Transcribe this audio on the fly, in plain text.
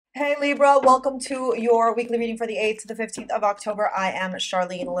Hey Libra, welcome to your weekly reading for the 8th to the 15th of October. I am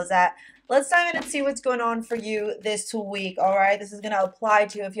Charlene Lizette. Let's dive in and see what's going on for you this week. All right, this is going to apply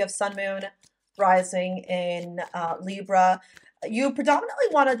to if you have Sun, Moon, Rising in Libra. You predominantly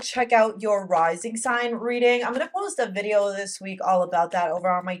want to check out your rising sign reading. I'm going to post a video this week all about that over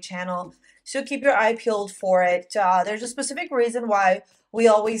on my channel, so keep your eye peeled for it. There's a specific reason why we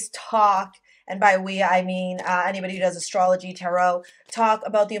always talk, and by we I mean anybody who does astrology, tarot, talk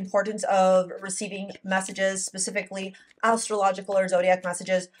about the importance of receiving messages, specifically astrological or zodiac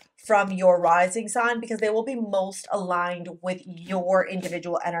messages from your rising sign, because they will be most aligned with your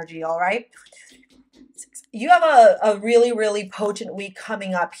individual energy. All right, you have a really potent week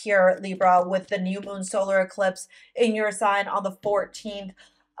coming up here, Libra, with the new moon solar eclipse in your sign on the 14th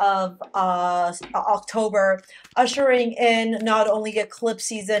of October, ushering in not only eclipse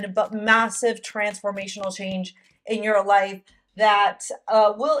season but massive transformational change in your life that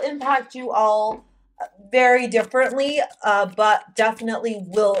will impact you all very differently, but definitely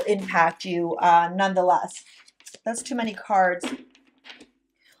will impact you nonetheless. That's too many cards.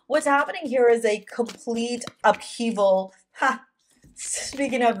 What's happening here is a complete upheaval. Ha!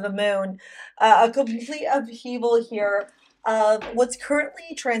 Speaking of the moon, a complete upheaval here of what's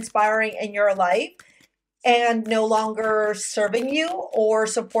currently transpiring in your life and no longer serving you or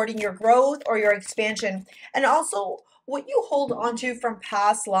supporting your growth or your expansion. And also what you hold onto from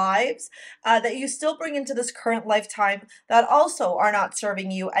past lives that you still bring into this current lifetime that also are not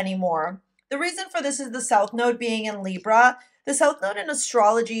serving you anymore. The reason for this is the South Node being in Libra. The South Node in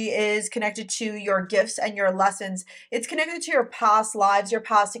astrology is connected to your gifts and your lessons. It's connected to your past lives, your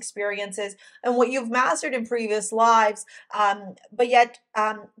past experiences, and what you've mastered in previous lives, but yet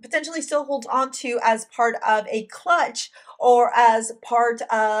potentially still holds on to as part of a clutch or as part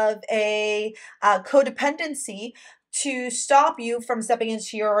of a codependency to stop you from stepping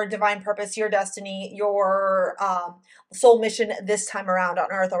into your divine purpose, your destiny, your soul mission this time around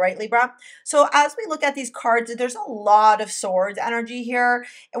on Earth. All right, Libra? So as we look at these cards, there's a lot of swords energy here.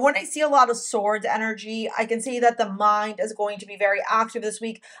 And when I see a lot of swords energy, I can see that the mind is going to be very active this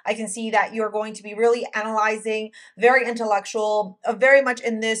week. I can see that you're going to be really analyzing, very intellectual, very much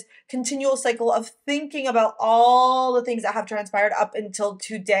in this continual cycle of thinking about all the things that have transpired up until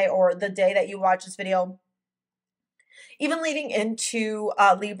today or the day that you watch this video. Even leading into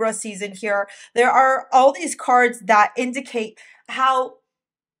Libra season here, there are all these cards that indicate how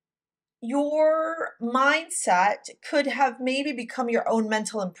your mindset could have maybe become your own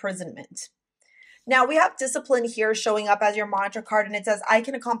mental imprisonment. Now, we have discipline here showing up as your mantra card, and it says, I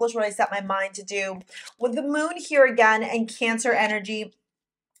can accomplish what I set my mind to do. With the moon here again and Cancer energy,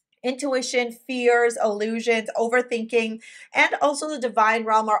 intuition, fears, illusions, overthinking, and also the divine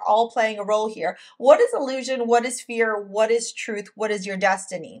realm are all playing a role here. What is illusion? What is fear? What is truth? What is your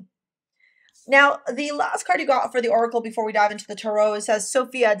destiny? Now, the last card you got for the oracle before we dive into the tarot, it says,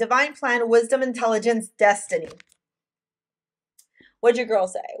 Sophia, divine plan, wisdom, intelligence, destiny. What'd your girl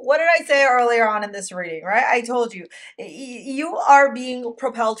say? What did I say earlier on in this reading, right? I told you, you are being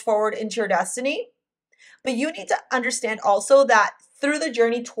propelled forward into your destiny, but you need to understand also that through the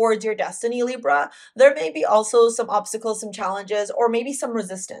journey towards your destiny, Libra, there may be also some obstacles, some challenges, or maybe some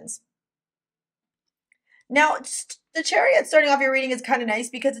resistance. Now, the Chariot starting off your reading is kind of nice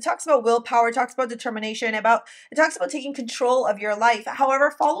because it talks about willpower, it talks about determination, it talks about taking control of your life.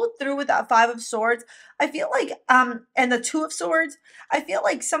 However, followed through with that Five of Swords, I feel like, and the Two of Swords, I feel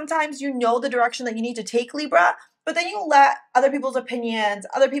like sometimes you know the direction that you need to take, Libra, but then you let other people's opinions,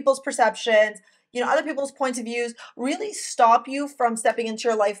 other people's perceptions, other people's points of views really stop you from stepping into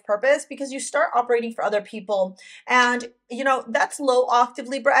your life purpose because you start operating for other people. And, that's low octave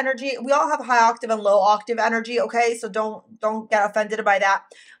Libra energy. We all have high octave and low octave energy, okay? So don't get offended by that.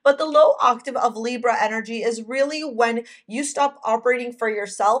 But the low octave of Libra energy is really when you stop operating for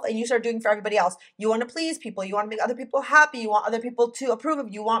yourself and you start doing for everybody else. You want to please people. You want to make other people happy. You want other people to approve of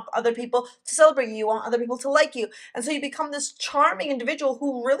you. You want other people to celebrate you. You want other people to like you. And so you become this charming individual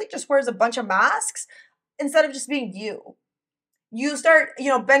who really just wears a bunch of masks instead of just being you. You start,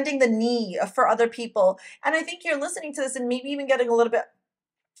 bending the knee for other people. And I think you're listening to this and maybe even getting a little bit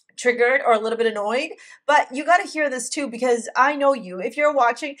triggered or a little bit annoyed, but you got to hear this too, because I know you. If you're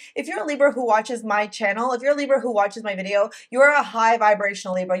a Libra who watches my channel, if you're a Libra who watches my video, you're a high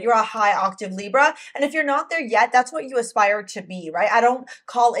vibrational Libra, you're a high octave Libra. And if you're not there yet, that's what you aspire to be, right? I don't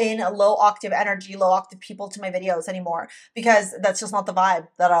call in a low octave energy, low octave people to my videos anymore, because that's just not the vibe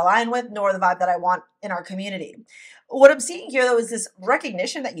that I align with, nor the vibe that I want in our community. What I'm seeing here, though, is this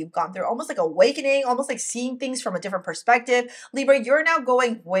recognition that you've gone through, almost like awakening, almost like seeing things from a different perspective. Libra, you're now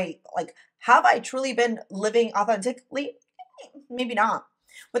going, wait, like, have I truly been living authentically? Maybe not.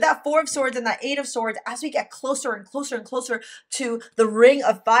 With that Four of Swords and that Eight of Swords, as we get closer and closer and closer to the Ring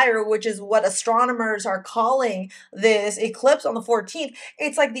of Fire, which is what astronomers are calling this eclipse on the 14th,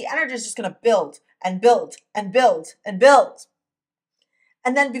 it's like the energy is just going to build and build and build and build.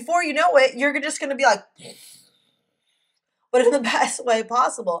 And then before you know it, you're just going to be like, but in the best way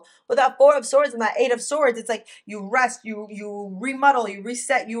possible. With that Four of Swords and that Eight of Swords, it's like you rest, you remodel, you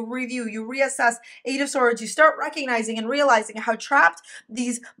reset, you review, you reassess. Eight of Swords, you start recognizing and realizing how trapped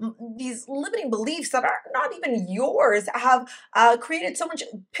these limiting beliefs that are not even yours have created so much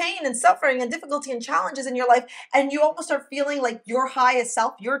pain and suffering and difficulty and challenges in your life. And you almost start feeling like your highest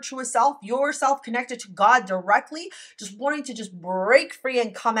self, your truest self, yourself connected to God directly, just wanting to just break free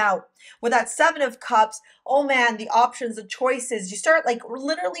and come out. With that Seven of Cups, oh man, the options, the choices, you start like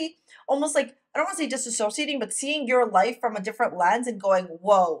literally almost like, I don't want to say disassociating, but seeing your life from a different lens and going,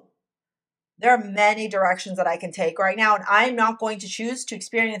 whoa, there are many directions that I can take right now, and I'm not going to choose to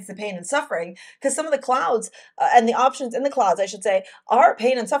experience the pain and suffering, because some of the clouds and the options in the clouds, I should say, are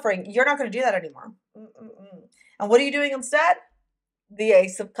pain and suffering. You're not going to do that anymore. And what are you doing instead? The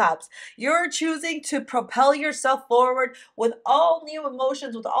Ace of Cups. You're choosing to propel yourself forward with all new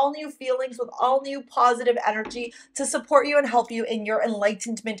emotions, with all new feelings, with all new positive energy to support you and help you in your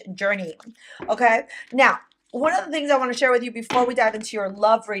enlightenment journey. Okay? Now, one of the things I want to share with you before we dive into your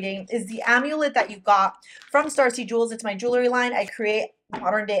love reading is the amulet that you got from STARSEA Jewels. It's my jewelry line. I create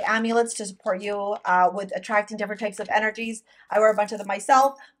modern day amulets to support you with attracting different types of energies. I wear a bunch of them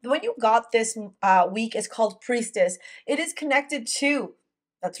myself. The one you got this week is called Priestess. It is connected to,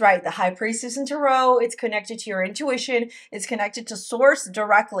 that's right, the High Priestess in Tarot. It's connected to your intuition. It's connected to Source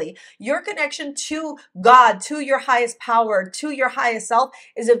directly. Your connection to God, to your highest power, to your highest self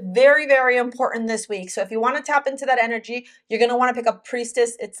is a very, very important this week. So if you want to tap into that energy, you're going to want to pick up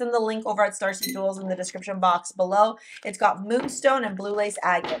Priestess. It's in the link over at STARSEA Jewels in the description box below. It's got Moonstone and Blue Lace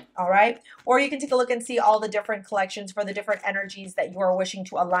Agate, all right? Or you can take a look and see all the different collections for the different energies that you are wishing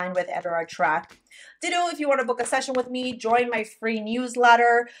to align with and or attract. Ditto, if you want to book a session with me, join my free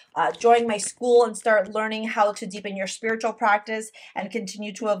newsletter, join my school and start learning how to deepen your spiritual practice and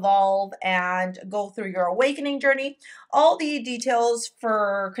continue to evolve and go through your awakening journey. All the details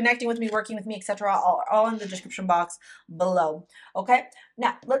for connecting with me, working with me, etc. are all in the description box below. Okay,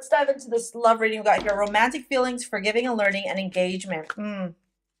 now let's dive into this love reading we got here. Romantic feelings, forgiving and learning, and engagement.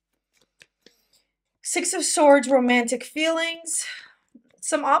 Six of Swords, romantic feelings.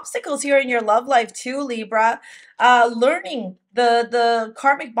 Some obstacles here in your love life too, Libra. Learning the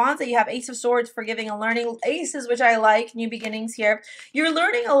karmic bonds that you have. Ace of Swords, forgiving and learning. Aces, which I like, new beginnings here. You're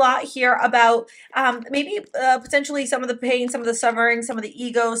learning a lot here about maybe potentially some of the pain, some of the suffering, some of the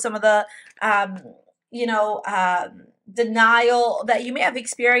ego, some of the denial that you may have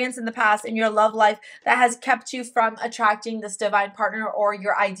experienced in the past in your love life that has kept you from attracting this divine partner or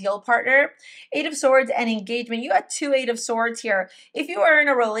your ideal partner. Eight of Swords and engagement. You got two Eight of Swords here. If you are in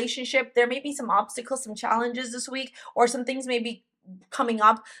a relationship, there may be some obstacles, some challenges this week, or some things may be coming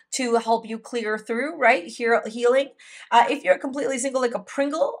up to help you clear through, right? Healing. If you're completely single like a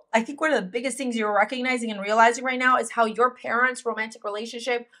Pringle, I think one of the biggest things you're recognizing and realizing right now is how your parents' romantic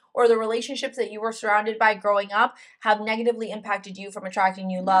relationship or the relationships that you were surrounded by growing up have negatively impacted you from attracting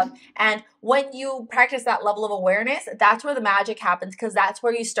new love. And when you practice that level of awareness, that's where the magic happens, because that's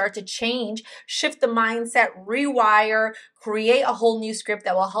where you start to change, shift the mindset, rewire, create a whole new script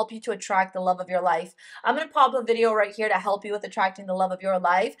that will help you to attract the love of your life. I'm going to pop a video right here to help you with attracting the love of your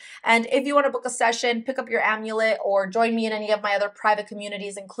life. And if you want to book a session, pick up your amulet, or join me in any of my other private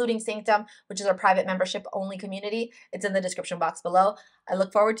communities, including SANCTUM, which is our private membership only community. It's in the description box below. I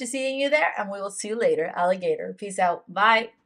look forward to seeing you there, and we will see you later, alligator. Peace out. Bye.